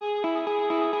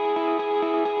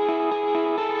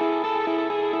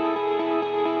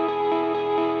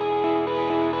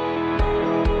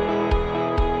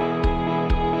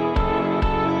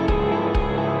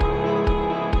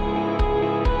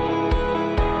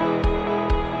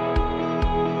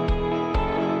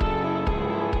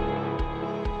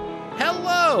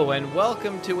Hello, and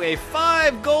welcome to a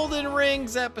 5 Golden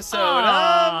Rings episode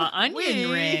of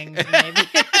Onion Rings, maybe.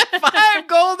 5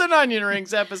 Golden Onion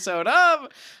Rings episode of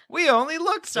We Only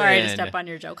Look Thin. Sorry to step on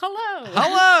your joke. Hello.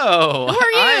 Hello. Who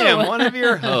are you? I am one of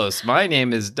your hosts. My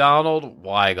name is Donald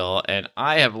Weigel, and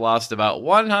I have lost about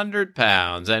 100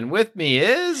 pounds. And with me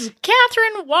is...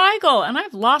 Catherine Weigel, and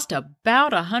I've lost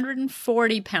about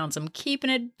 140 pounds. I'm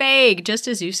keeping it vague, just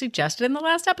as you suggested in the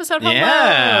last episode. Hello.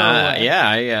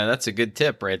 Yeah. That's a good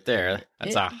tip right there.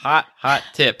 That's a hot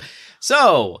tip.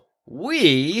 So,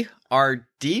 we are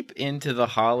deep into the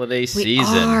holiday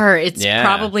season. We are. It's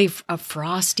probably a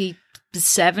frosty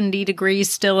 70 degrees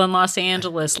still in Los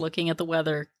Angeles, looking at the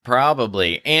weather.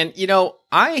 Probably. And, you know,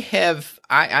 I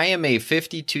am a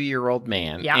 52-year-old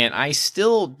man, and I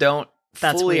still don't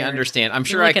fully understand. I'm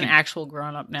sure you're like an actual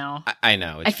grown-up now. I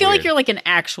know. I feel like you're like an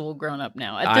actual grown-up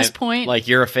now at this point. Like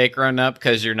you're a fake grown-up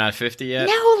because you're not 50 yet?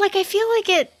 No, like I feel like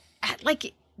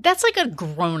that's like a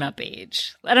grown-up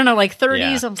age. I don't know, like 30s.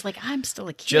 Yeah. I was like, I'm still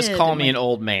a kid. Just call me an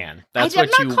old man. That's I'm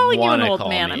what you not calling you an old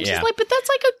old man. Me. I'm just like, but that's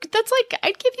like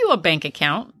I'd give you a bank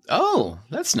account. Oh,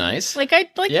 that's nice. Like I'd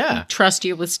trust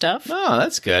you with stuff. Oh,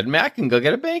 that's good. Man, I can go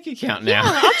get a bank account now.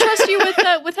 Yeah, I'll trust you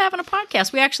with having a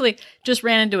podcast. We actually just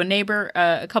ran into a neighbor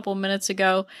a couple of minutes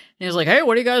ago, and he was like, "Hey,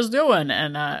 what are you guys doing?"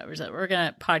 And we're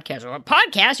gonna podcast. Well,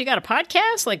 podcast? You got a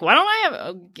podcast? Like, why don't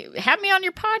I have me on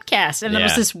your podcast? And there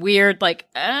was this weird like,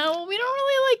 oh, we don't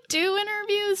really like do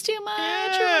interviews too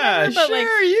much. Yeah, but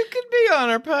sure, you could be on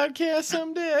our podcast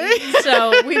someday.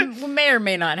 So we may or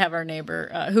may not have our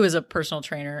neighbor who is a personal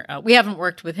trainer. We haven't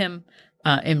worked with him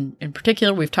in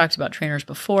particular. We've talked about trainers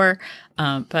before,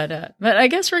 but I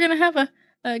guess we're going to have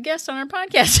a guest on our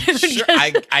podcast. Sure,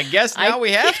 I guess now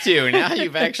we have to. Now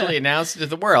you've actually announced it to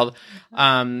the world.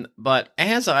 But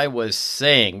as I was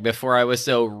saying before I was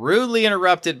so rudely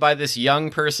interrupted by this young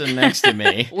person next to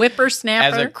me,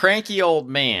 whippersnapper, as a cranky old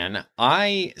man,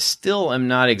 I still am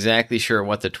not exactly sure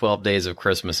what the 12 days of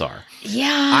Christmas are.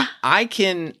 Yeah.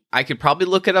 I could probably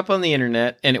look it up on the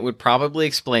internet and it would probably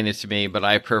explain it to me, but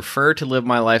I prefer to live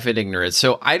my life in ignorance.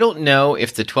 So I don't know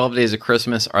if the 12 days of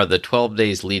Christmas are the 12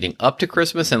 days leading up to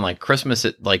Christmas and like Christmas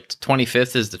at like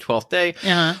 25th is the 12th day,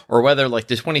 or whether like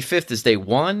the 25th is day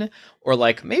 1, or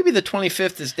like maybe the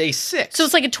 25th is day 6. So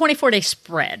it's like a 24-day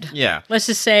spread. Yeah. Let's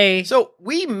just say. So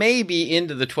we may be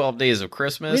into the 12 days of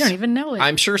Christmas. We don't even know it.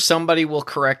 I'm sure somebody will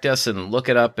correct us and look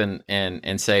it up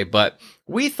and say, but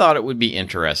we thought it would be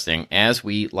interesting, as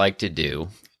we like to do,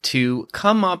 to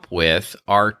come up with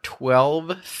our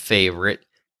 12 favorite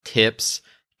tips,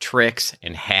 tricks,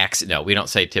 and hacks. No, we don't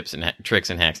say tips and tricks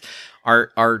and hacks.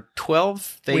 Our 12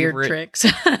 favorite weird tricks.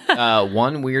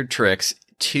 weird tricks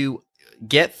to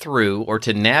get through or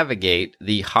to navigate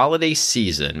the holiday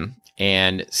season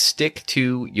and stick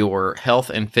to your health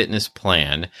and fitness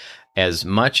plan as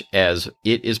much as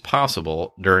it is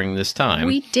possible during this time.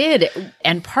 We did.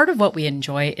 And part of what we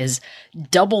enjoy is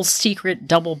double secret,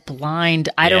 double blind.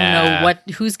 I don't know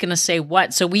who's going to say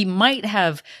what. So we might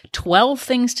have 12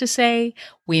 things to say.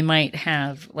 We might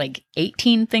have like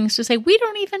 18 things to say. We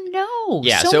don't even know.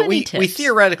 Yeah, so we tips.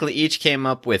 theoretically each came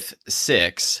up with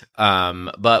 6,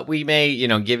 but we may,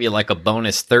 give you like a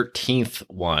bonus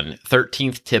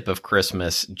 13th tip of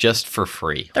Christmas just for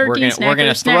free. We're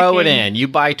gonna throw it in. You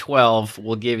buy 12,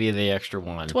 we'll give you the extra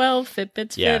one. 12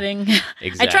 Fitbits fitting.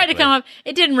 Exactly. I tried to come up.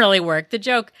 It didn't really work. The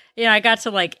joke, I got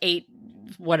to like 8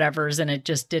 whatevers, and it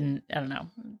just didn't. I don't know.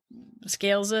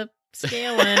 Scales up.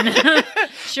 Scaling.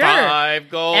 Sure. 5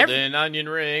 golden onion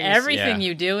rings. Everything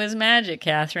you do is magic,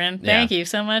 Catherine. Thank you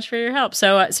so much for your help.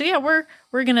 So yeah, we're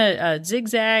gonna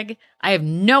zigzag. I have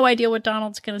no idea what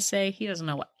Donald's gonna say. He doesn't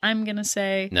know what I'm gonna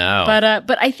say. No.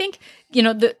 But I think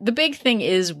the big thing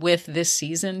is with this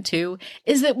season too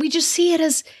is that we just see it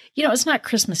as it's not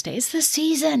Christmas Day. It's the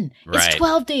season. Right. It's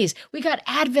 12 days. We got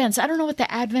Advents. I don't know what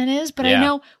the Advent is, but I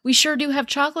know we sure do have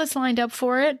chocolates lined up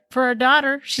for it for our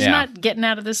daughter. She's not getting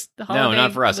out of this holiday. No,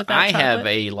 not for us. I have chocolate.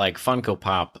 a like Funko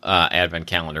Pop Advent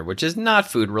calendar, which is not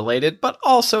food related, but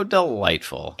also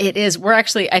delightful. It is.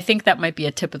 I think that might be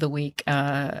a tip of the week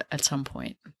at some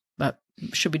point. But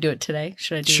should we do it today?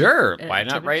 Should I do Sure. Why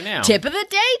not right now? Tip of the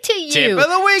day to you. Tip of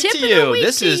the week to you.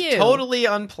 This is totally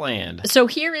unplanned. So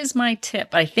here is my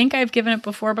tip. I think I've given it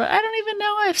before, but I don't even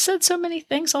know. I've said so many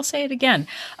things. I'll say it again.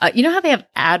 You know how they have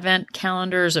Advent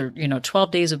calendars or,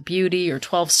 12 days of beauty or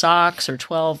 12 socks or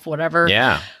 12 whatever?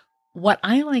 Yeah. What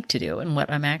I like to do and what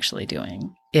I'm actually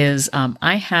doing is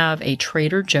I have a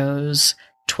Trader Joe's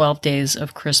 12 Days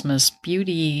of Christmas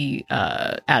Beauty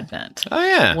Advent. Oh,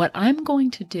 yeah. What I'm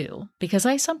going to do, because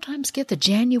I sometimes get the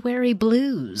January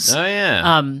blues. Oh,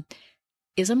 yeah.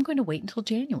 Is I'm going to wait until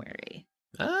January.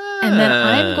 And then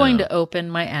I'm going to open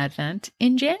my Advent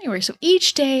in January. So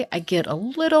each day I get a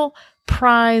little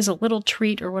prize, a little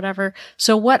treat or whatever.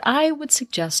 So what I would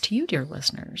suggest to you, dear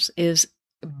listeners, is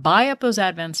buy up those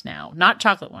Advents now, not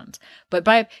chocolate ones, but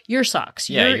buy up your socks,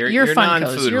 your Funkos,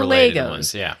 non-food your related Legos.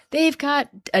 ones, yeah. They've got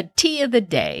a tea of the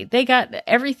day.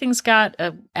 Everything's got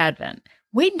an Advent.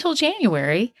 Wait until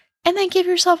January and then give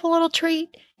yourself a little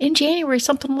treat in January,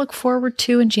 something to look forward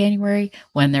to in January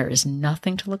when there is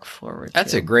nothing to look forward to.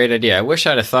 That's a great idea. I wish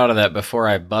I'd have thought of that before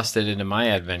I busted into my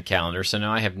Advent calendar, so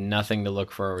now I have nothing to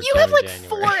look forward to. You have in like January.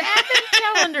 4 Advent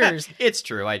calendars. It's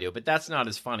true, I do, but that's not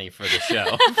as funny for the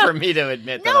show for me to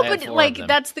admit that No, I have but 4 like of them.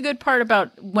 that's the good part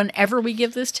about whenever we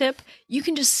give this tip, you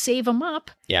can just save them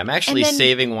up. Yeah, I'm actually and then-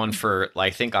 saving one for,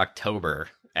 like, I think October,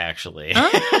 actually.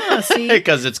 See?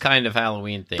 Because it's kind of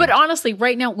Halloween themed. But honestly,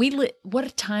 right now, what a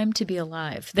time to be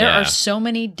alive. There Yeah. are so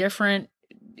many different,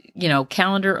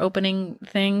 calendar opening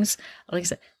things. Like I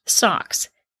said, socks,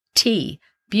 tea,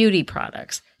 beauty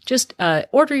products. Just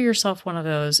order yourself one of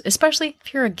those, especially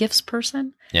if you're a gifts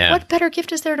person. Yeah. What better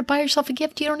gift is there to buy yourself a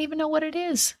gift you don't even know what it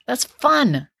is? That's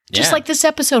fun. Just Yeah. like this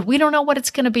episode, we don't know what it's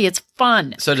going to be. It's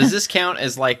fun. So does this count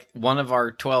as like one of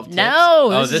our 12 tips? No,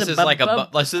 Oh, this this is is a like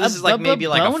so this is like maybe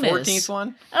like a bonus. 14th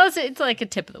one? Oh, it's like a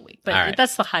tip of the week, but All right.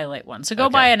 that's the highlight one. So go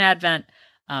Okay. buy an Advent.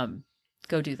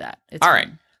 Go do that. It's All fun. right.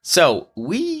 So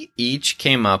we each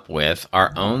came up with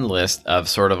our own list of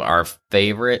sort of our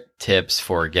favorite tips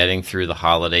for getting through the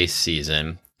holiday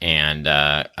season. And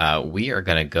we are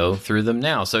going to go through them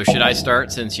now. So should I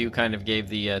start since you kind of gave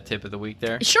the tip of the week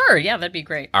there? Sure, yeah, that'd be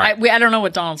great. All right. I don't know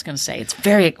what Donald's going to say. It's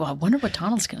very well. I wonder what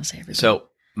Donald's going to say. Everybody. So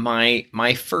my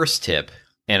first tip,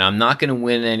 and I'm not going to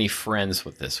win any friends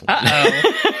with this one.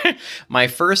 Uh-oh. My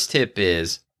first tip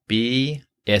is be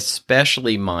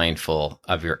especially mindful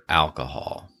of your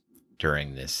alcohol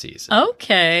during this season.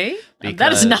 Okay, that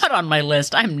is Because not on my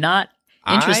list. I'm not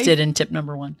interested in tip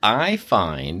number 1. I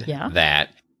find Yeah. that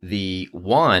the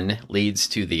one leads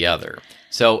to the other.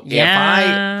 So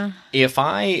Yeah. if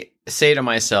I say to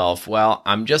myself, well,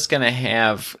 I'm just going to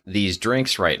have these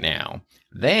drinks right now,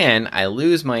 then I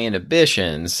lose my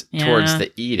inhibitions Yeah. towards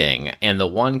the eating, and the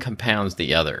one compounds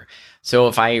the other. So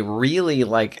if I really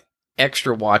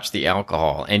extra watch the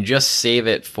alcohol and just save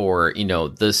it for,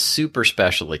 the super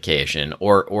special occasion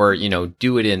or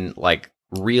do it in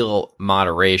real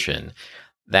moderation,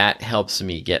 that helps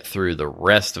me get through the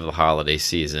rest of the holiday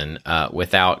season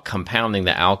without compounding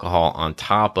the alcohol on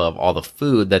top of all the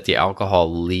food that the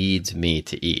alcohol leads me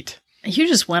to eat. You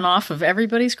just went off of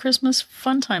everybody's Christmas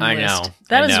fun time I list. know.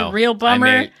 That I is know. a real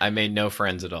bummer. I made no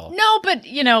friends at all. No, but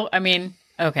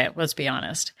okay, let's be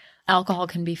honest. Alcohol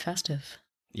can be festive.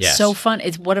 Yes. So fun.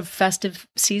 It's what a festive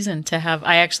season to have.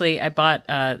 I bought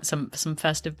some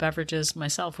festive beverages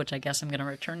myself, which I guess I'm going to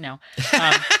return now.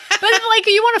 But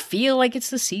you want to feel like it's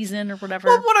the season or whatever.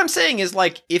 Well, what I'm saying is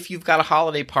if you've got a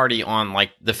holiday party on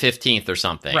the 15th or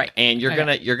something, Right. and you're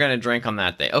Okay. gonna drink on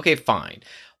that day. Okay, fine.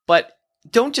 But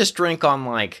don't just drink on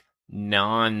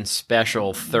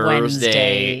non-special Thursday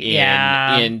Wednesday.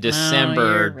 in Oh, December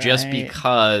you're just right.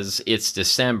 because it's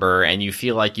December and you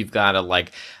feel like you've got to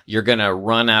you're going to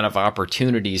run out of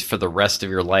opportunities for the rest of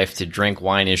your life to drink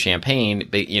wine and champagne,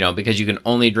 because you can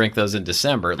only drink those in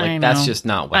December. I That's know. just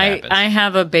not what happens. I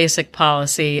have a basic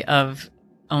policy of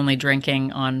only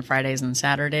drinking on Fridays and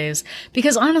Saturdays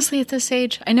because honestly, at this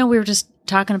age, I know we were just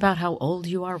talking about how old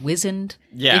you are, wizened,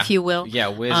 Yeah. if you will. Yeah,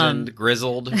 wizened,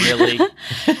 grizzled, really.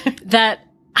 That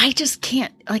I just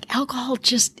can't, alcohol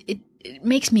just, it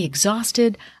makes me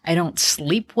exhausted. I don't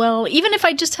sleep well. Even if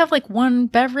I just have one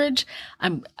beverage,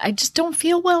 I just don't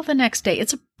feel well the next day.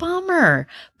 It's a bummer.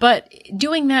 But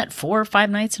doing that 4 or 5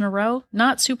 nights in a row,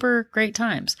 not super great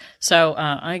times. So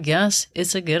I guess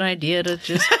it's a good idea to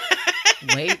just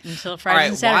wait until All Friday right,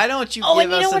 and Saturday. why don't you Oh, give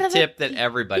and you know us what a other- tip that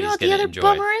everybody's You know what going the to other enjoy?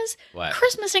 bummer is? What?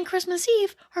 Christmas and Christmas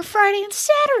Eve are Friday and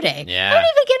Saturday. Yeah. I don't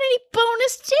even get any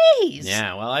bonus days.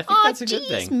 Yeah, well, I think Aw, that's a good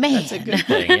geez, thing. man. That's a good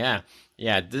thing, yeah.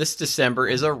 Yeah, this December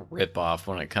is a ripoff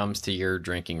when it comes to your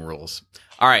drinking rules.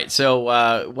 All right,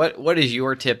 so what is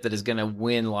your tip that is going to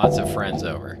win lots of friends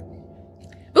over?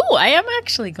 Ooh, I am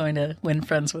actually going to win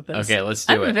friends with this. Okay, let's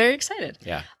do I'm it. very excited.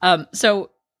 Yeah.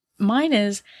 So mine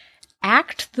is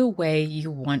act the way you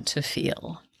want to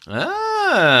feel.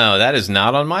 Oh, that is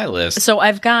not on my list. So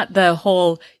I've got the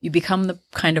whole, you become the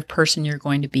kind of person you're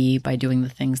going to be by doing the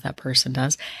things that person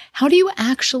does. How do you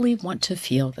actually want to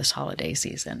feel this holiday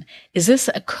season? Is this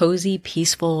a cozy,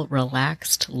 peaceful,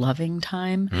 relaxed, loving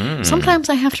time? Sometimes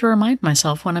I have to remind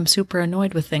myself when I'm super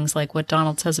annoyed with things like what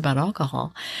Donald says about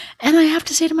alcohol. And I have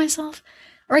to say to myself,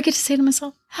 Or I get to say to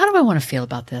myself, how do I want to feel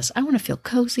about this? I want to feel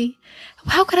cozy.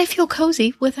 How could I feel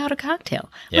cozy without a cocktail?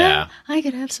 Yeah. Well, I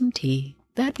could have some tea.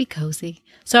 That'd be cozy.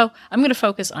 So I'm going to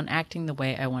focus on acting the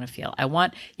way I want to feel. I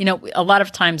want, a lot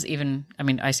of times even,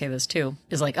 I say this too,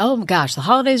 is like, oh my gosh, the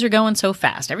holidays are going so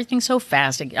fast. Everything's so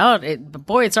fast.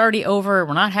 Boy, it's already over.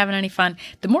 We're not having any fun.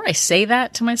 The more I say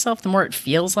that to myself, the more it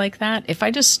feels like that. If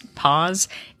I just pause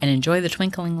and enjoy the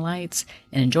twinkling lights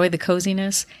and enjoy the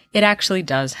coziness, it actually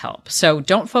does help. So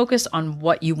don't focus on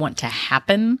what you want to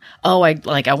happen. Oh, I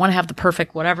want to have the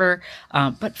perfect whatever.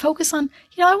 But focus on,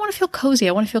 I want to feel cozy.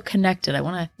 I want to feel connected. I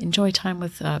want to enjoy time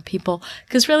with people.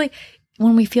 Because really,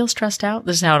 when we feel stressed out,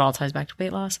 this is how it all ties back to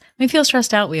weight loss. When we feel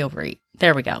stressed out, we overeat.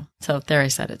 There we go. So there I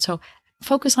said it. So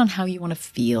focus on how you want to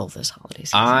feel this holiday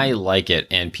season. I like it.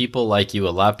 And people like you a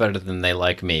lot better than they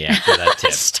like me after that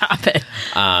tip. Stop it.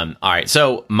 All right.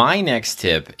 So my next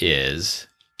tip is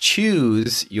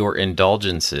choose your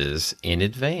indulgences in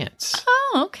advance.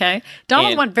 Oh, okay.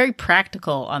 Donald went very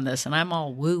practical on this, and I'm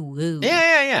all woo-woo.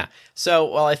 Yeah.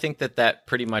 So, I think that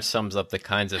pretty much sums up the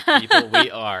kinds of people we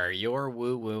are. You're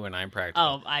woo-woo, and I'm practical.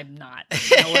 Oh, I'm not.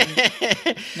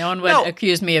 No one would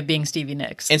accuse me of being Stevie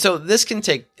Nicks. And so this can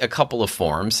take a couple of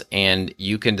forms, and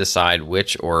you can decide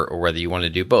which or whether you want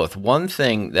to do both. One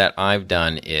thing that I've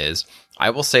done is I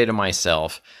will say to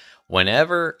myself,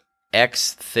 whenever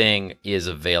X thing is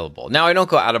available. Now, I don't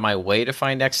go out of my way to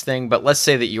find X thing, but let's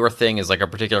say that your thing is like a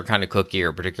particular kind of cookie or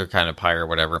a particular kind of pie or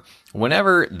whatever.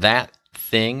 Whenever that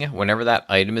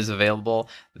item is available,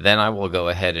 then I will go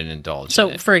ahead and indulge in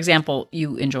it. So, for example,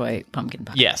 you enjoy pumpkin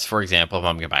pie. Yes, for example,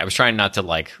 pumpkin pie. I was trying not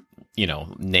to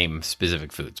name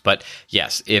specific foods, but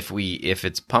yes, if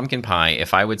it's pumpkin pie,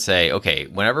 if I would say, okay,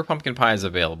 whenever pumpkin pie is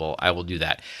available, I will do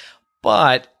that.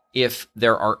 But if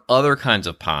there are other kinds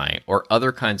of pie or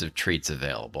other kinds of treats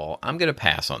available, I'm going to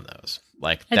pass on those.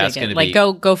 That's going to be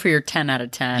go for your 10 out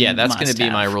of 10. Yeah, that's going to be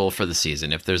my rule for the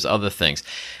season if there's other things.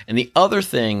 And the other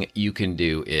thing you can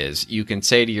do is you can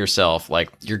say to yourself,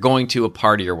 you're going to a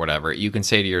party or whatever, you can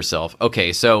say to yourself,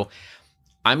 okay, so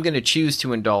I'm going to choose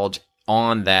to indulge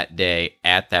on that day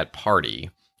at that party,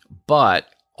 but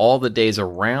all the days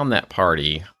around that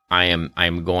party,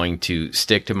 I'm going to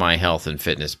stick to my health and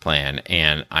fitness plan,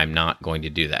 and I'm not going to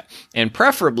do that. And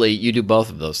preferably, you do both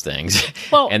of those things,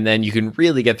 and then you can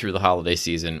really get through the holiday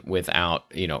season without,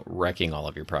 wrecking all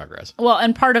of your progress. Well,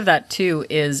 and part of that, too,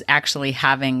 is actually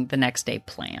having the next day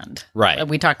planned. Right.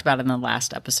 We talked about it in the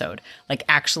last episode,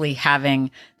 actually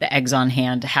having the eggs on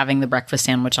hand, having the breakfast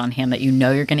sandwich on hand that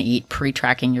you're going to eat,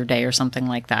 pre-tracking your day or something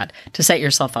like that to set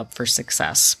yourself up for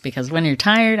success. Because when you're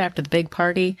tired after the big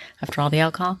party, after all the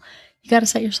alcohol, you got to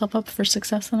set yourself up for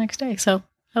success the next day. So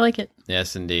I like it.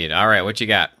 Yes, indeed. All right, what you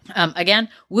got? Again,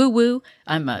 woo woo.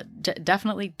 I'm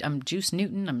definitely. I'm Juice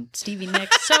Newton. I'm Stevie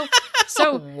Nicks.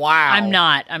 So wow. I'm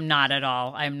not at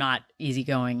all. I'm not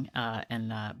easygoing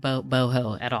and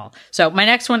boho at all. So my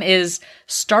next one is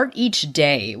start each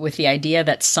day with the idea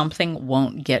that something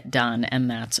won't get done, and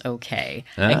that's okay.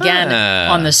 Again,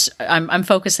 on this, I'm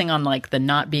focusing on the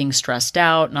not being stressed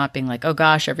out, not being oh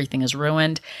gosh, everything is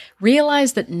ruined.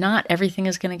 Realize that not everything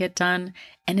is going to get done,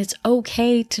 and it's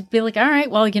okay to be all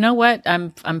right, well, you know what?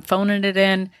 I'm phoning it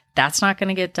in. That's not going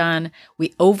to get done. We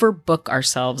overbook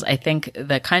ourselves. I think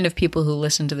the kind of people who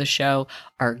listen to the show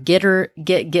are getting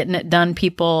it done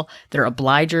people. They're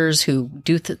obligers who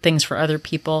do things for other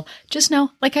people. Just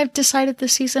know, I've decided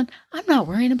this season, I'm not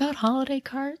worrying about holiday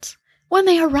cards. When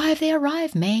they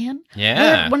arrive, man.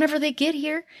 Yeah. Whenever they get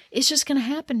here, it's just going to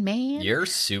happen, man. You're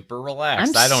super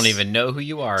relaxed. I don't even know who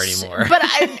you are anymore. But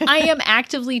I am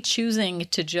actively choosing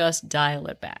to just dial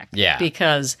it back. Yeah.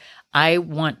 Because I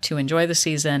want to enjoy the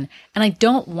season, and I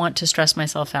don't want to stress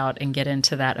myself out and get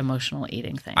into that emotional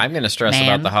eating thing. I'm going to stress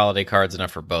about the holiday cards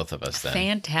enough for both of us then.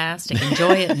 Fantastic.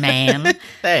 Enjoy it, man.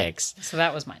 Thanks. So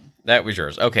that was mine. That was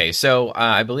yours. Okay, so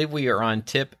I believe we are on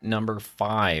tip number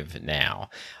 5 now.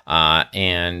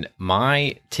 And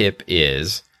my tip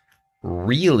is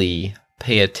really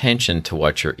pay attention to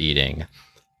what you're eating.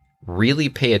 Really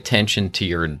pay attention to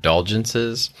your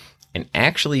indulgences and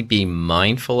actually be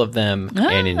mindful of them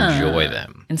and enjoy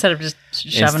them. Instead of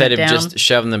just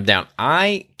shoving them down.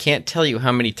 I can't tell you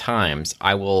how many times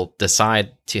I will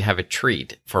decide to have a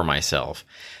treat for myself.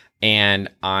 And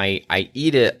I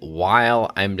eat it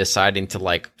while I'm deciding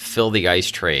to fill the ice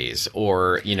trays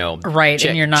or, right,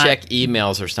 and you're not check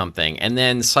emails or something. And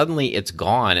then suddenly it's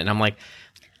gone. And I'm like,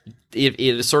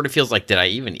 it sort of feels like, did I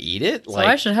even eat it? So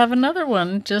I should have another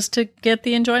one just to get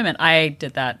the enjoyment. I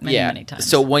did that many times.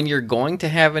 So when you're going to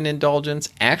have an indulgence,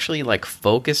 actually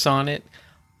focus on it.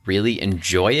 really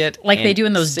enjoy it. Like and they do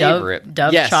in those savor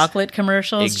Dove Yes, chocolate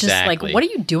commercials. Exactly. Just like, what are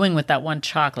you doing with that one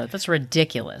chocolate? That's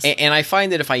ridiculous. And I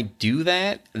find that if I do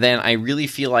that, then I really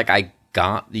feel like I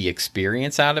got the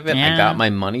experience out of it. Yeah. I got my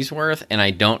money's worth, and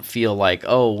I don't feel like,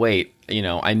 oh, wait,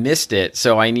 I missed it,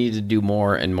 so I need to do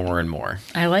more and more and more.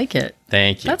 I like it.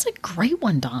 Thank you. That's a great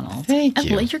one, Donald. Thank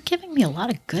you. You're giving me a lot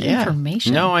of good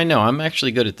information. No, I know. I'm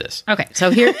actually good at this. Okay,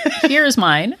 so here's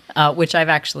mine, which I've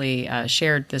actually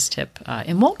shared this tip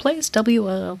in Walt Place,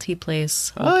 WLT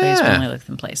Place, Walt Place, Family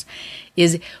Licton Place,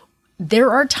 is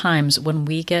there are times when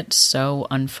we get so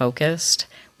unfocused,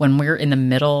 when we're in the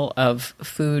middle of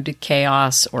food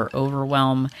chaos or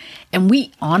overwhelm, and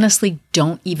we honestly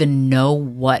don't even know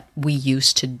what we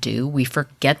used to do. We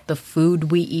forget the food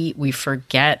we eat. We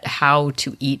forget how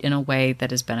to eat in a way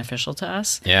that is beneficial to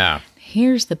us. Yeah.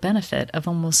 Here's the benefit of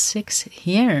almost 6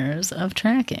 years of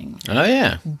tracking. Oh,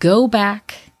 yeah. Go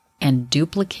back and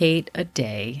duplicate a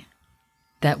day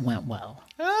that went well.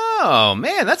 Oh,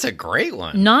 man, that's a great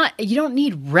one. You don't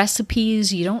need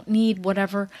recipes. You don't need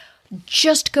whatever.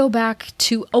 Just go back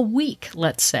to a week,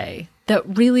 let's say,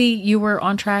 that really you were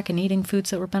on track and eating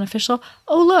foods that were beneficial.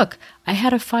 Oh, look, I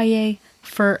had a Fage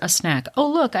for a snack. Oh,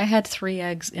 look, I had 3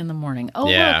 eggs in the morning. Oh,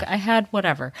 look, I had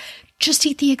whatever. Just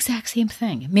eat the exact same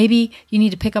thing. Maybe you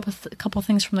need to pick up a couple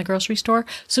things from the grocery store.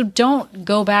 So don't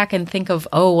go back and think of,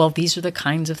 oh, well, these are the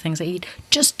kinds of things I eat.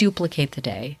 Just duplicate the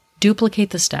day. Duplicate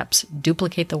the steps,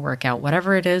 duplicate the workout,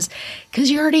 whatever it is,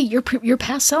 because your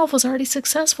past self was already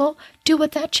successful. Do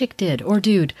what that chick did, or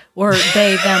dude, or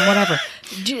they, them, whatever.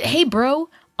 Hey, bro,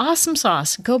 awesome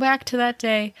sauce. Go back to that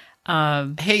day.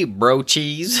 Hey, bro,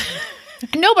 cheese.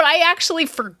 No, but I actually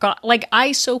forgot. Like,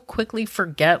 I so quickly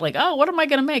forget, like, oh, what am I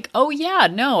going to make? Oh, yeah,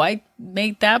 no, I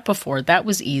made that before. That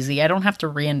was easy. I don't have to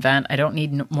reinvent. I don't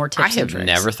need more tips and tricks. I have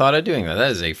never thought of doing that.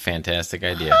 That is a fantastic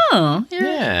idea. Oh,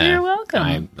 you're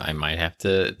welcome. I might have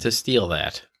to steal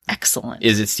that. Excellent.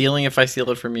 Is it stealing if I steal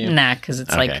it from you? Nah, because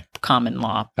it's like common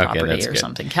law property or good.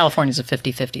 something. California's a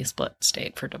 50-50 split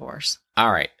state for divorce.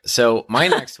 All right. So my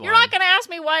next one. You're not going to ask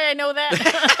me why I know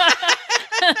that?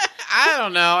 I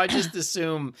don't know. I just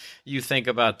assume you think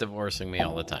about divorcing me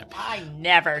all the time. I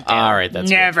never do. All right. That's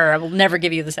never. good. I will never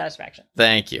give you the satisfaction.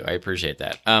 Thank you. I appreciate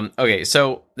that. Okay.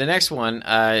 So the next one,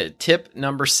 tip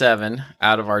number 7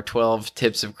 out of our 12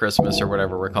 tips of Christmas or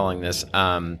whatever we're calling this,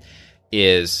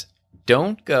 is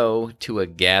don't go to a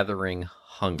gathering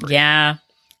hungry. Yeah.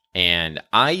 And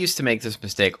I used to make this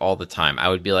mistake all the time. I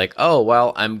would be like, oh,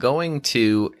 well, I'm going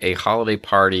to a holiday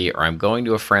party or I'm going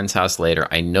to a friend's house later.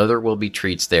 I know there will be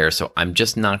treats there, so I'm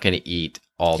just not going to eat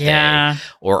all day. Yeah.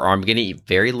 Or I'm going to eat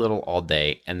very little all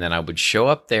day. And then I would show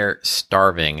up there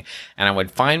starving and I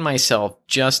would find myself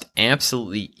just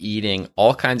absolutely eating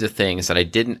all kinds of things that I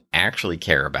didn't actually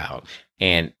care about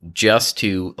and just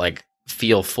to like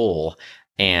feel full.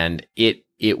 And it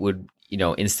would,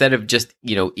 instead of just,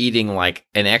 eating like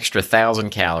an extra 1,000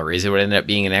 calories, it would end up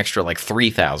being an extra like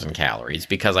 3,000 calories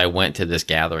because I went to this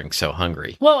gathering so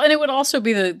hungry. Well, and it would also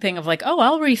be the thing of like, oh,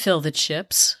 I'll refill the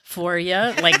chips for you.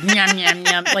 Like, nyam, nyam,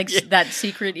 nyam, like that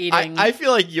secret eating. I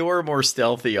feel like you're more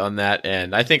stealthy on that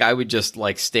end. I think I would just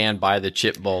like stand by the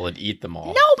chip bowl and eat them all.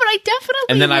 No, but I definitely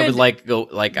And then I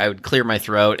would I would clear my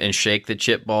throat and shake the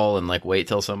chip bowl and like wait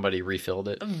till somebody refilled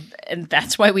it. And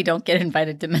that's why we don't get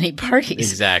invited to many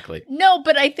parties. Exactly. No,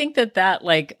 but I think that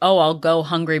like, oh, I'll go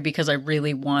hungry because I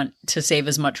really want to save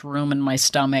as much room in my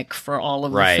stomach for all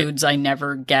of the foods I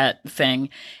never get thing.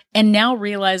 And now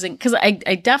realizing, because I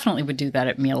definitely would do that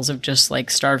at meals of just like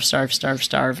starve,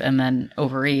 and then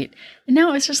overeat. And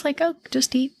now it's just like, oh,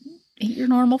 just eat your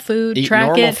normal food, track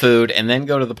normal food, and then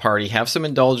go to the party, have some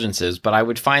indulgences. But I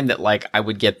would find that like I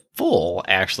would get full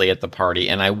actually at the party,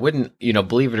 and I wouldn't,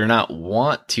 believe it or not,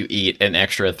 want to eat an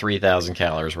extra 3,000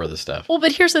 calories worth of stuff. Well,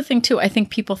 but here's the thing too. I think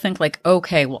people think like,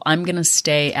 okay, well, I'm going to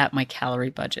stay at my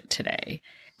calorie budget today.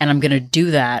 And I'm going to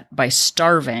do that by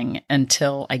starving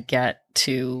until I get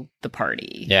to the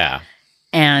party. Yeah.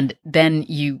 And then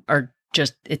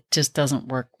it just doesn't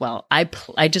work well. I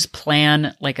just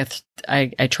plan like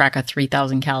I track a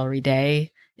 3,000 calorie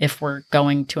day if we're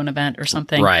going to an event or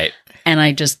something. Right. And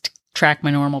I just track my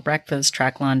normal breakfast,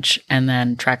 track lunch, and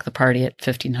then track the party at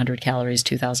 1,500 calories,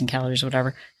 2,000 calories,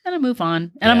 whatever. And I move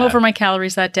on. And I'm over my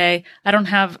calories that day. I don't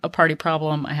have a party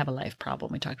problem. I have a life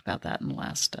problem. We talked about that in the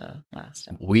last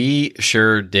episode. We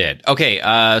sure did. Okay,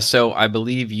 so I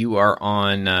believe you are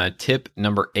on tip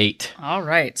number 8. All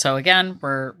right. So again,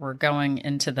 we're going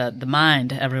into the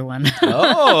mind, everyone.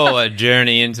 Oh, a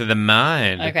journey into the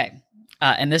mind. Okay.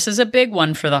 And this is a big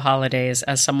one for the holidays,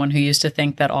 as someone who used to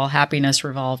think that all happiness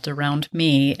revolved around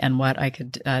me and what I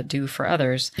could do for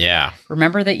others. Yeah.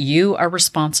 Remember that you are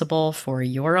responsible for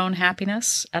your own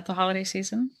happiness at the holiday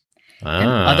season. And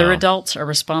other adults are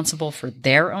responsible for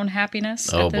their own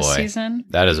happiness at this season.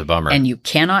 That is a bummer. And you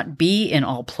cannot be in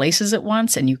all places at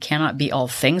once, and you cannot be all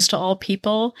things to all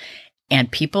people.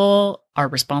 And people are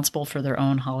responsible for their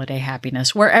own holiday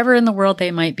happiness. Wherever in the world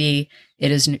they might be, it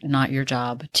is not your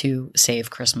job to save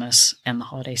Christmas and the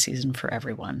holiday season for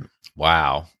everyone.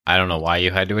 Wow. I don't know why you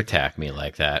had to attack me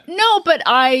like that. No, but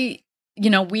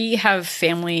we have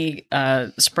family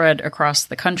spread across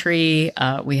the country.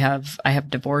 I have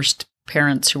divorced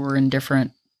parents who were in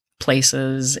different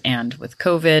places, and with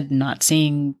COVID, not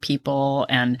seeing people.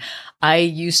 And I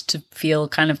used to feel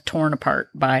kind of torn apart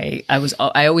I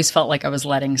always felt like I was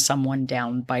letting someone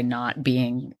down by not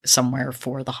being somewhere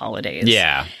for the holidays.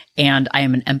 Yeah. And I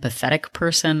am an empathetic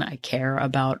person. I care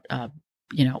about,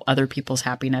 other people's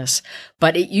happiness,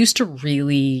 but it used to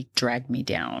really drag me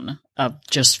down of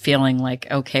just feeling like,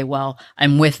 okay, well,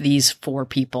 I'm with these 4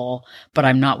 people, but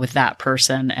I'm not with that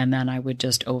person. And then I would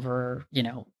just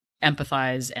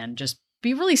empathize and just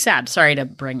be really sad. Sorry to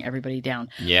bring everybody down.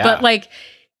 Yeah. But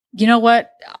you know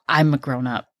what? I'm a grown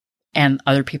up and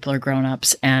other people are grown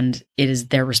ups, and it is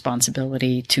their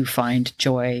responsibility to find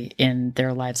joy in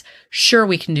their lives. Sure,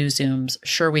 we can do Zooms.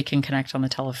 Sure, we can connect on the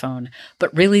telephone,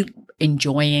 but really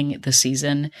enjoying the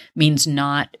season means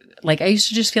not I used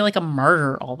to just feel like a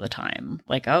martyr all the time.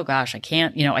 Like, oh gosh, I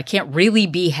can't really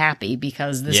be happy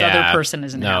because this other person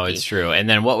isn't happy. No, it's true. And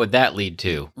then what would that lead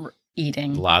to?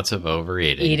 Eating. Lots of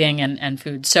overeating. Eating and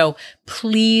food. So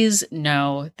please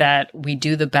know that we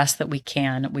do the best that we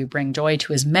can. We bring joy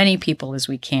to as many people as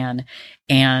we can.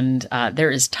 And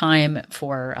there is time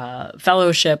for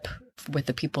fellowship with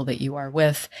the people that you are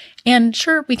with. And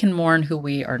sure, we can mourn who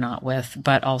we are not with,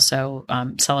 but also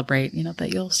celebrate,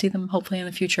 that you'll see them hopefully in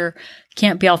the future.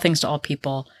 Can't be all things to all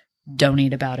people. Don't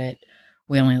eat about it.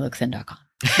 We only look thin.com.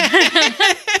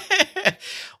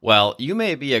 Well, you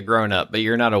may be a grown-up, but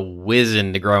you're not a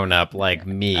wizened grown-up like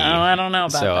me. Oh, I don't know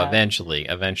about that. So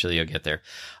eventually you'll get there.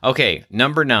 Okay,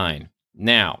 number 9.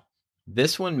 Now,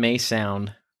 this one may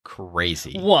sound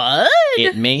crazy. What?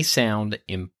 It may sound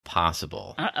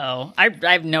impossible. Uh-oh. I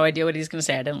have no idea what he's going to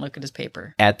say. I didn't look at his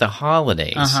paper. At the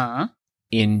holidays,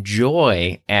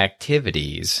 enjoy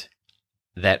activities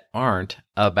that aren't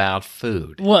about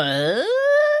food. What?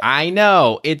 I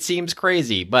know, it seems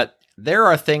crazy, but there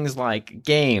are things like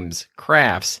games,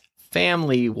 crafts,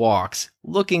 family walks,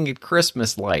 looking at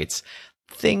Christmas lights,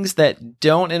 things that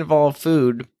don't involve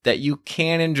food that you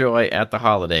can enjoy at the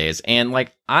holidays. And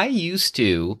I used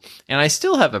to, and I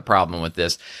still have a problem with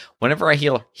this, whenever I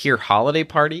hear holiday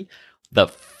party, the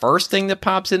first thing that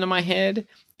pops into my head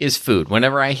is food.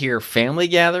 Whenever I hear family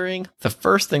gathering, the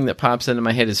first thing that pops into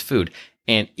my head is food.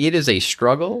 And it is a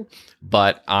struggle,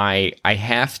 but I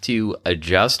have to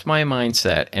adjust my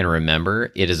mindset and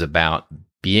remember it is about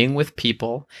being with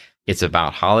people. It's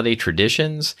about holiday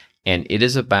traditions, and it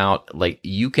is about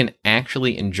you can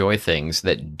actually enjoy things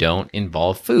that don't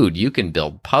involve food. You can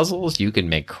build puzzles, you can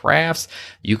make crafts,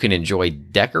 you can enjoy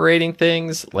decorating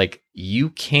things.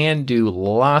 You can do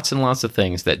lots and lots of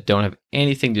things that don't have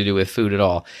anything to do with food at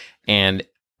all. And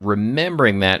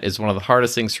remembering that is one of the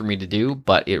hardest things for me to do,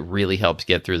 but it really helps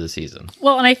get through the season.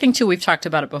 Well, and I think too, we've talked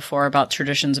about it before, about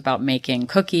traditions about making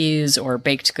cookies or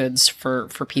baked goods for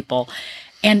people.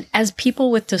 And as people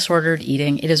with disordered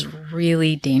eating, it is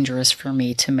really dangerous for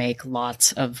me to make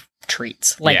lots of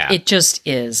treats. It just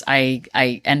is.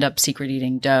 I end up secret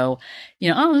eating dough.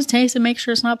 Let's taste it, make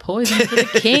sure it's not poison for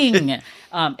the king.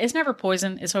 It's never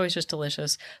poison. It's always just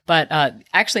delicious. But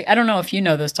actually, I don't know if you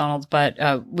know this, Donald, but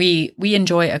we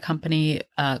enjoy a company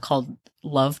called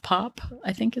Love Pop,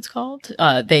 I think it's called.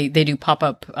 They do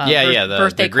pop-up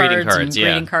birthday cards and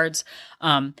greeting cards.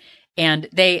 And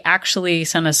they actually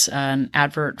sent us an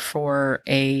advert for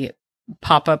a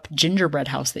pop-up gingerbread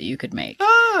house that you could make.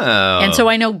 Oh. And so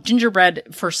I know gingerbread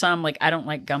for some, I don't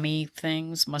like gummy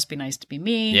things. Must be nice to be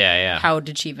me. Yeah. How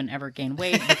did she even ever gain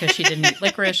weight? Because she didn't eat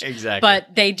licorice. Exactly.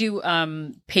 But they do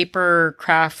paper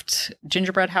craft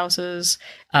gingerbread houses.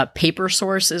 Paper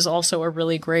Source is also a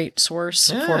really great source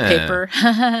for paper.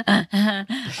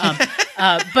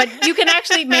 But you can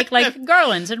actually make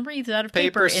garlands and wreaths out of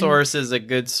paper. Paper Source is a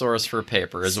good source for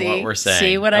paper, is what we're saying.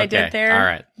 See what I did there? All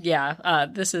right. Yeah.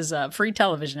 This is free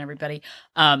television, everybody.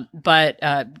 But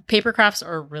paper crafts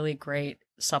are a really great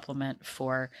supplement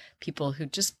for people who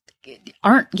just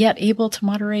aren't yet able to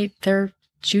moderate their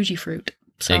juji fruit.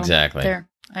 So exactly. There.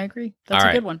 I agree. That's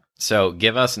a good one. So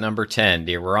give us number 10,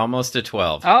 dear. We're almost at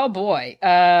 12. Oh boy.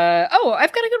 I've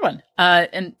got a good one.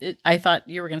 I thought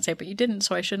you were going to say it, but you didn't,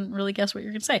 so I shouldn't really guess what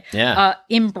you're going to say. Yeah.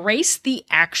 Embrace the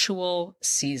actual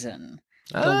season.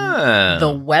 Ah.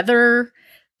 The weather.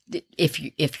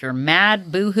 If you're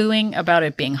mad, boo-hooing about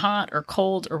it being hot or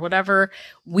cold or whatever,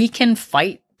 we can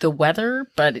fight the weather,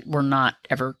 but we're not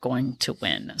ever going to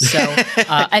win. So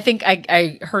I think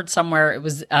I heard somewhere it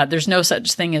was there's no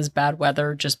such thing as bad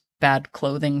weather, just bad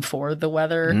clothing for the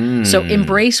weather. So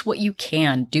embrace what you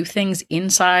can. Do things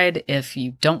inside if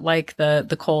you don't like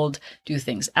the cold. Do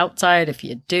things outside if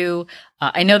you do.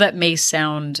 I know that may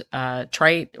sound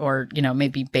trite or,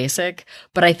 maybe basic,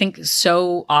 but I think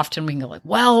so often we can go like,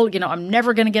 well, I'm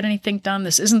never going to get anything done.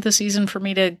 This isn't the season for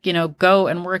me to, go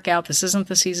and work out. This isn't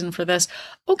the season for this.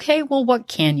 Okay, well, what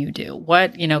can you do?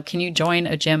 What, can you join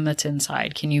a gym that's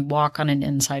inside? Can you walk on an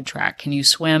inside track? Can you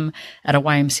swim at a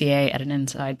YMCA at an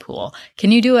inside pool?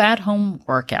 Can you do at-home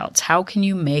workouts? How can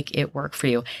you make it work for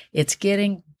you? It's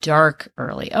getting dark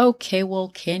early. Okay, well,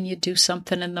 can you do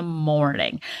something in the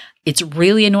morning? It's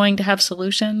really annoying to have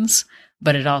solutions,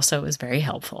 but it also is very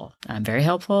helpful. I'm very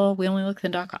helpful.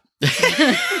 WeOnlyLookThin.com.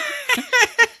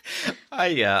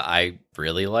 I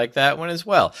really like that one as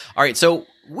well. All right, so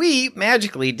we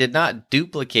magically did not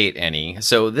duplicate any.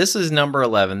 So this is number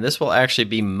 11. This will actually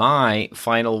be my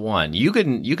final one. You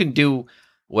can do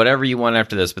whatever you want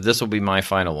after this, but this will be my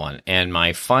final one. And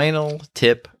my final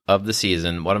tip of the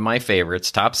season, one of my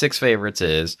favorites, top 6 favorites,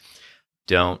 is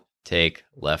don't take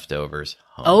leftovers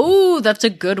home. Oh, that's a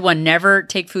good one. Never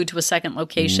take food to a second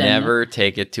location. Never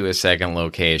take it to a second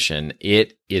location.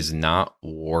 It is not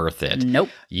worth it. Nope.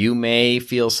 You may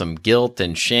feel some guilt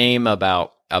and shame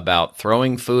about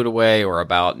throwing food away or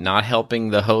about not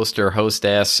helping the host or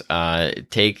hostess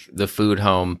take the food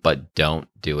home, but don't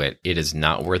do it. It is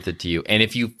not worth it to you. And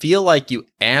if you feel like you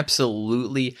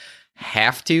absolutely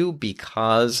have to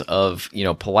because of,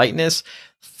 politeness,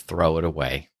 throw it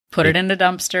away. Put it in the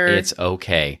dumpster. It's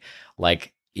okay.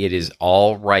 Like, it is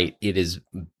all right. It is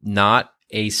not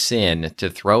a sin to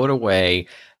throw it away.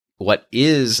 What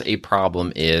is a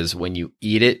problem is when you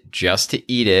eat it just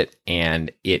to eat it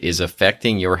and it is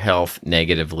affecting your health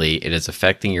negatively. It is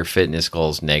affecting your fitness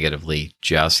goals negatively.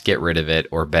 Just get rid of it,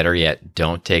 or better yet,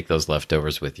 don't take those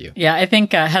leftovers with you. Yeah, I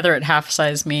think Heather at Half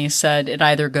Size Me said it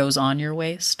either goes on your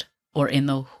waist or in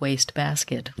the waste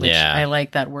basket, which I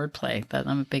like that wordplay.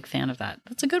 I'm a big fan of that.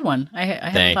 That's a good one. I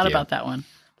hadn't thought about that one.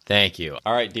 Thank you.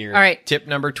 All right, dear. All right. Tip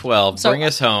number 12. Bring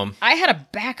us home. I had a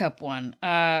backup one.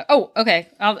 Okay.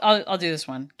 I'll do this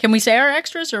one. Can we say our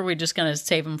extras, or are we just going to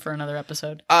save them for another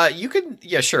episode? You can.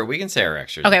 Yeah, sure. We can say our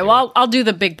extras. Okay. Well, I'll do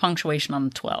the big punctuation on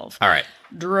 12. All right.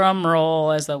 Drum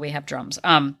roll, as though we have drums.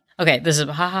 Okay. This is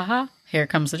ha ha ha. Here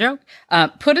comes the joke.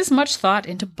 Put as much thought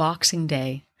into Boxing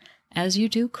Day as you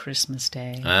do Christmas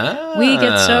Day. We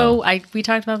get we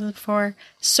talked about this before,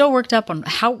 so worked up on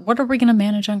what are we going to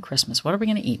manage on Christmas? What are we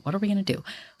going to eat? What are we going to do?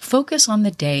 Focus on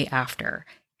the day after.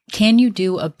 Can you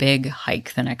do a big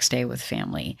hike the next day with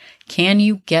family? Can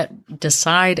you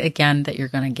decide again that you're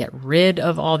going to get rid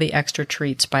of all the extra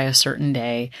treats by a certain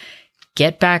day?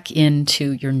 Get back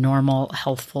into your normal,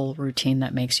 healthful routine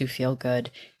that makes you feel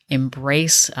good.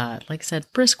 Embrace, like I said,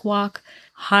 brisk walk,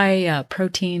 high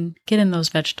protein, get in those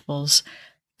vegetables.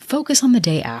 Focus on the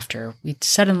day after. We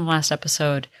said in the last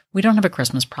episode, we don't have a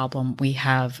Christmas problem. We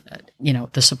have,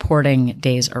 the supporting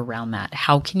days around that.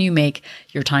 How can you make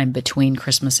your time between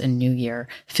Christmas and New Year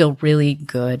feel really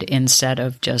good instead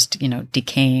of just,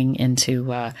 decaying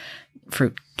into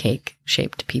fruitcake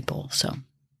shaped people? So.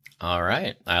 All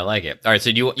right. I like it. All right.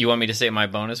 So you want me to say my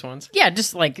bonus ones? Yeah,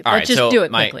 just let's do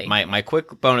it quickly. My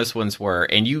quick bonus ones were,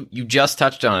 and you just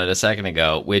touched on it a second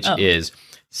ago, which is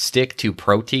stick to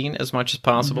protein as much as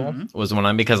possible was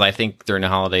one because I think during the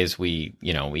holidays we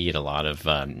eat a lot of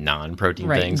non-protein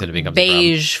things and it becomes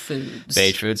beige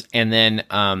foods. And then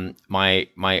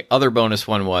my other bonus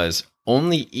one was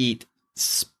only eat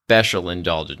special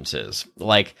indulgences.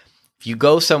 Like if you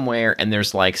go somewhere and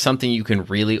there's like something you can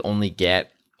really only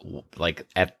get like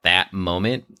at that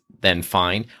moment, then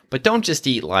fine. But don't just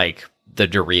eat like the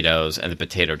Doritos and the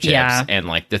potato chips and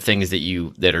like the things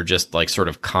that are just like sort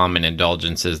of common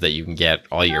indulgences that you can get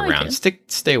all year round.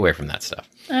 Stay away from that stuff.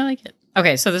 I like it.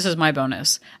 Okay, so this is my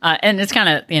bonus. And it's kind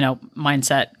of,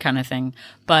 mindset kind of thing.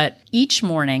 But each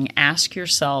morning, ask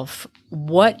yourself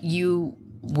what you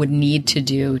would need to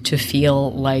do to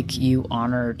feel like you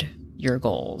honored your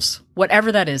goals.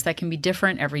 Whatever that is, that can be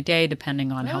different every day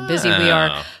depending on how busy we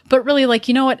are. But really, like,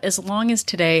 you know what? As long as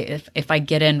today, if I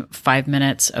get in 5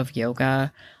 minutes of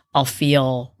yoga, I'll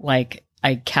feel like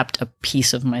I kept a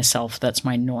piece of myself that's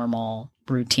my normal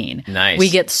routine. Nice. We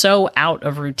get so out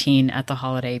of routine at the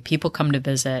holiday. People come to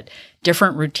visit,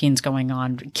 different routines going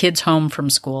on, kids home from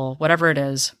school, whatever it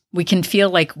is. We can feel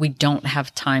like we don't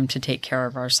have time to take care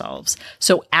of ourselves.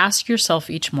 So ask yourself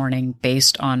each morning,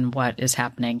 based on what is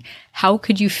happening, how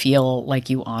could you feel like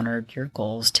you honored your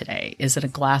goals today? Is it a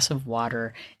glass of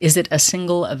water? Is it a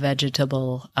single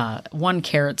vegetable, one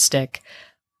carrot stick,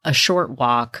 a short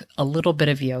walk, a little bit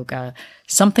of yoga,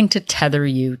 something to tether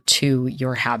you to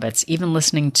your habits, even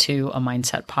listening to a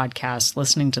mindset podcast,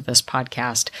 listening to this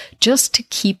podcast, just to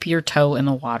keep your toe in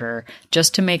the water,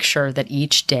 just to make sure that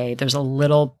each day there's a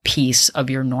little piece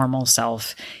of your normal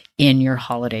self in your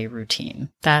holiday routine.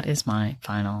 That is my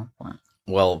final one.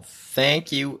 Well,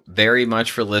 thank you very much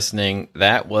for listening.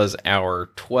 That was our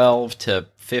 12 to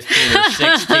 15 or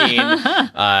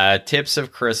 16 tips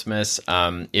of Christmas.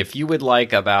 If you would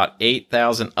like about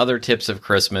 8,000 other tips of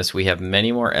Christmas, we have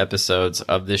many more episodes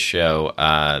of this show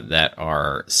that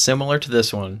are similar to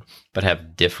this one, but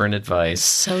have different advice.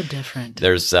 So different.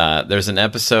 There's an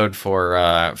episode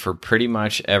for pretty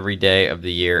much every day of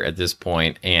the year at this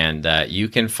point, and you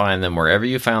can find them wherever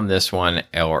you found this one,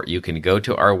 or you can go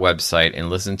to our website and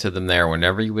listen to them there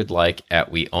whenever you would like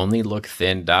at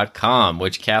weonlylookthin.com,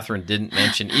 which Catherine didn't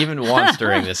mention even once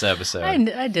during this episode.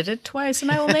 I did it twice,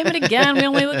 and I will name it again.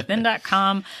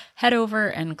 weonlylookthin.com. Head over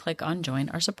and click on join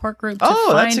our support group to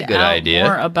that's find a good out idea.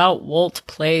 more about Wolt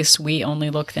Place. We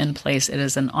Only Look Thin Place. It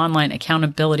is an online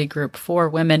accountability group for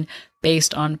women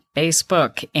based on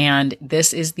Facebook, and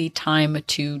this is the time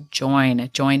to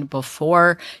join. Join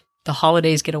before the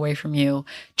holidays get away from you.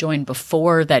 Join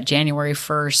before that January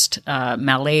 1st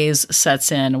malaise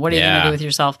sets in. What are you going to do with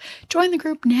yourself? Join the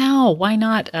group now. Why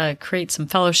not create some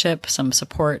fellowship, some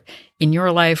support in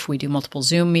your life? We do multiple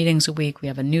Zoom meetings a week. We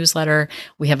have a newsletter.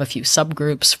 We have a few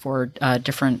subgroups for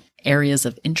different areas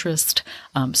of interest.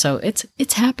 So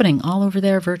it's happening all over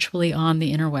there virtually on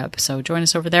the interweb. So join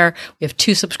us over there. We have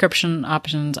 2 subscription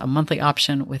options, a monthly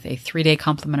option with a 3-day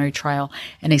complimentary trial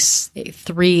and a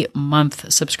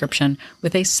 3-month subscription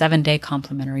with a 7-day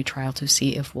complimentary trial to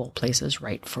see if Wolt Place is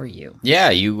right for you.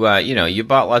 Yeah, you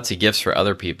bought lots of gifts for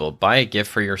other people. Buy a gift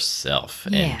for yourself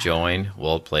and join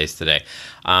Wolt Place today.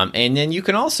 And then you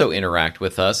can also interact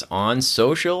with us on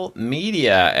social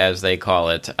media, as they call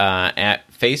it, at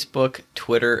Facebook,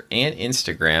 Twitter, and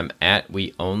Instagram at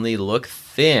We Only Look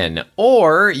Thin.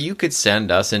 Or you could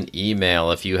send us an email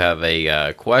if you have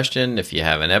a question, if you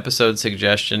have an episode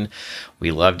suggestion. We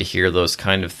love to hear those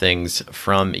kind of things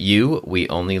from you.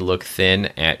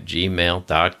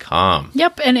 weonlylookthin@gmail.com.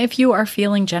 Yep, and if you are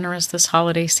feeling generous this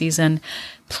holiday season,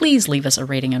 please leave us a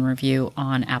rating and review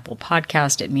on Apple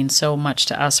Podcast. It means so much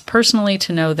to us personally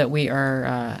to know that we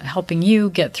are helping you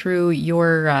get through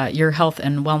your health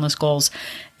and wellness goals.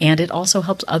 And it also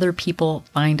helps other people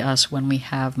find us when we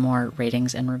have more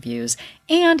ratings and reviews.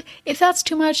 And if that's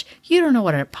too much, you don't know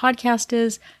what a podcast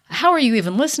is. How are you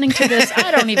even listening to this? I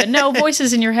don't even know.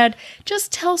 Voices in your head.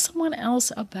 Just tell someone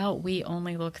else about We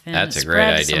Only Look Thin. That's a great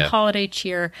idea. Some holiday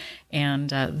cheer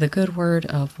and the good word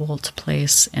of Wolt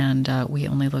Place and We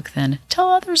Only Look Thin. Tell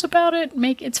others about it.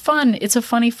 It's fun. It's a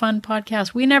funny, fun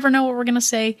podcast. We never know what we're going to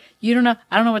say. You don't know.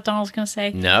 I don't know what Donald's going to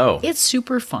say. No. It's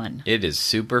super fun. It is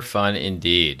super fun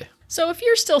indeed. So if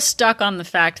you're still stuck on the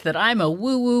fact that I'm a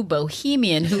woo-woo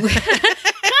bohemian who kind of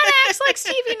acts like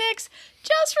Stevie Nicks,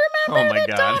 just remember that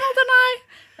Donald and I,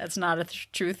 that's not a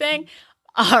true thing,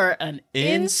 are an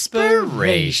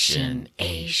inspiration.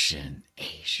 Asian.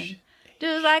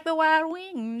 Just like the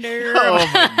white-winged dove. Oh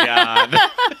my God.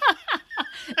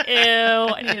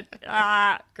 Ew. I need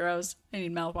gross. I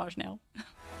need mouthwash now.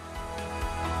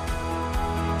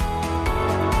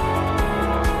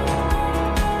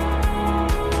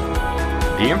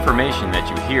 The information that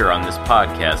you hear on this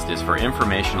podcast is for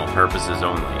informational purposes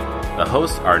only. The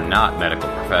hosts are not medical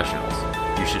professionals.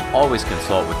 You should always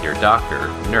consult with your doctor,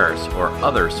 nurse, or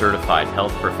other certified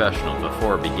health professional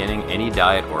before beginning any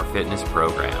diet or fitness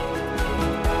program.